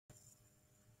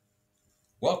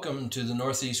Welcome to the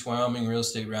Northeast Wyoming Real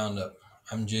Estate Roundup.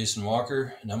 I'm Jason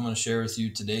Walker, and I'm going to share with you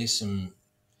today some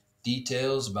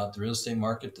details about the real estate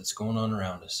market that's going on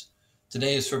around us.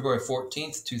 Today is February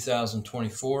 14th,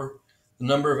 2024. The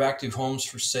number of active homes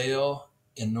for sale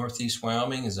in Northeast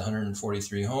Wyoming is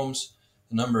 143 homes.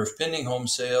 The number of pending home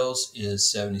sales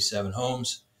is 77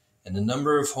 homes. And the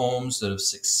number of homes that have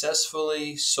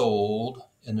successfully sold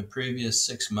in the previous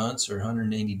 6 months or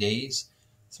 180 days,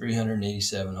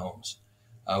 387 homes.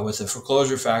 With a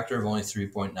foreclosure factor of only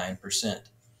 3.9%.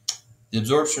 The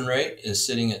absorption rate is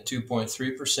sitting at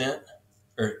 2.3%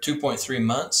 or 2.3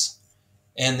 months,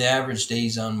 and the average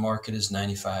days on market is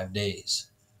 95 days.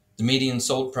 The median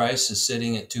sold price is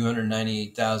sitting at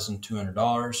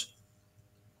 $298,200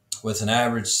 with an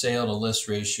average sale to list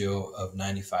ratio of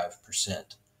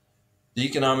 95%. The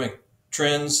economic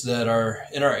trends that are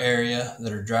in our area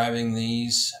that are driving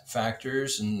these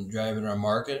factors and driving our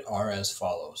market are as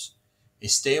follows. A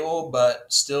stable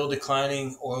but still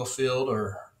declining oil field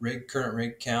or current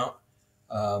rig count.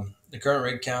 The current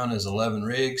rig count is 11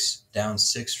 rigs, down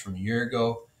 6 from a year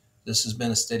ago. This has been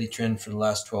a steady trend for the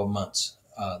last 12 months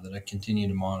that I continue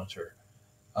to monitor.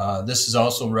 This is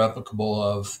also replicable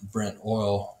of Brent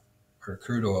oil or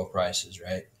crude oil prices,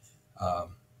 right? A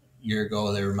year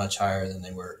ago they were much higher than they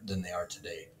are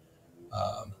today.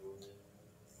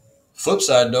 Flip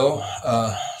side though,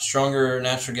 stronger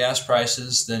natural gas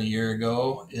prices than a year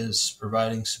ago is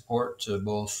providing support to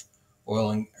both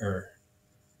all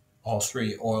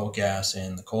three, oil, gas,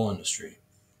 and the coal industry.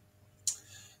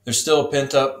 There's still a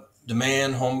pent up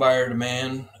demand, home buyer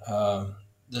demand.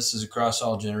 This is across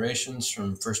all generations,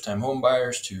 from first time home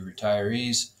buyers to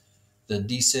retirees. The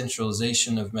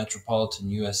decentralization of metropolitan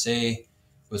USA,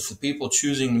 with the people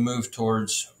choosing to move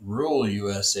towards rural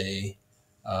USA,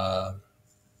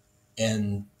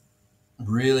 and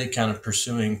really kind of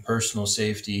pursuing personal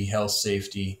safety, health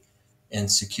safety, and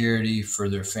security for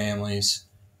their families,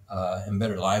 and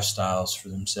better lifestyles for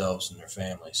themselves and their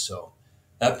families. So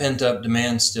that pent-up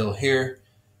demand's still here.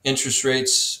 Interest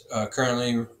rates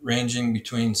currently ranging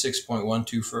between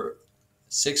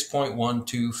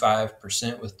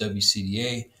 6.125% with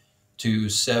WCDA to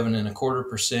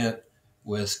 7.25%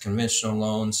 with conventional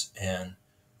loans, and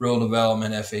rural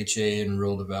development, FHA, and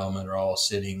rural development are all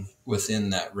sitting within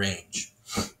that range.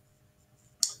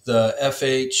 The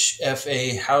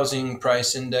FHFA Housing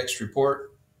Price Index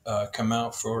report come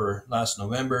out for last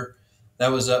November.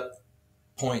 That was up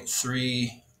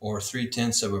 0.3 or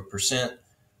 0.3%,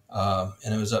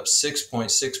 and it was up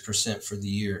 6.6% for the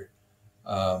year.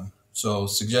 So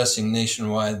suggesting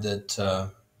nationwide that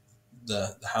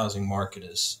the housing market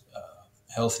is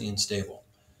healthy and stable.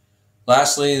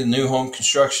 Lastly, the new home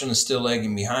construction is still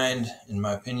lagging behind, in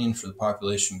my opinion, for the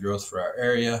population growth for our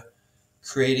area,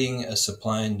 creating a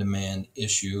supply and demand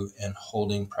issue and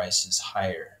holding prices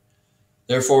higher.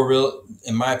 Therefore,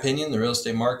 in my opinion, the real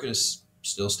estate market is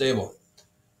still stable.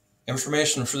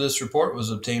 Information for this report was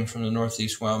obtained from the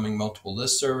Northeast Wyoming Multiple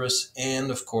List Service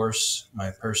and, of course, my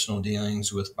personal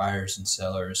dealings with buyers and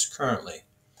sellers currently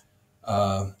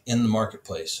in the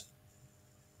marketplace.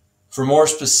 For more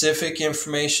specific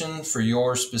information for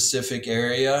your specific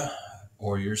area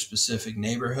or your specific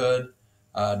neighborhood,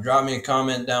 drop me a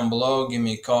comment down below, give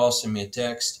me a call, send me a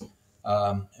text,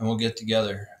 and we'll get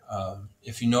together.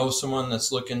 If you know someone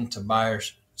that's looking to buy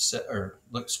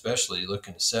especially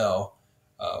looking to sell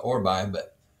or buy,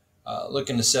 but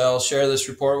looking to sell, share this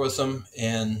report with them,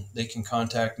 and they can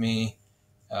contact me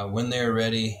when they're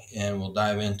ready, and we'll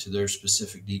dive into their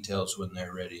specific details when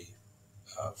they're ready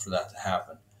for that to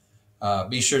happen.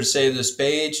 Be sure to save this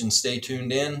page and stay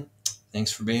tuned in.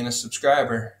 Thanks for being a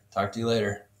subscriber. Talk to you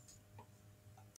later.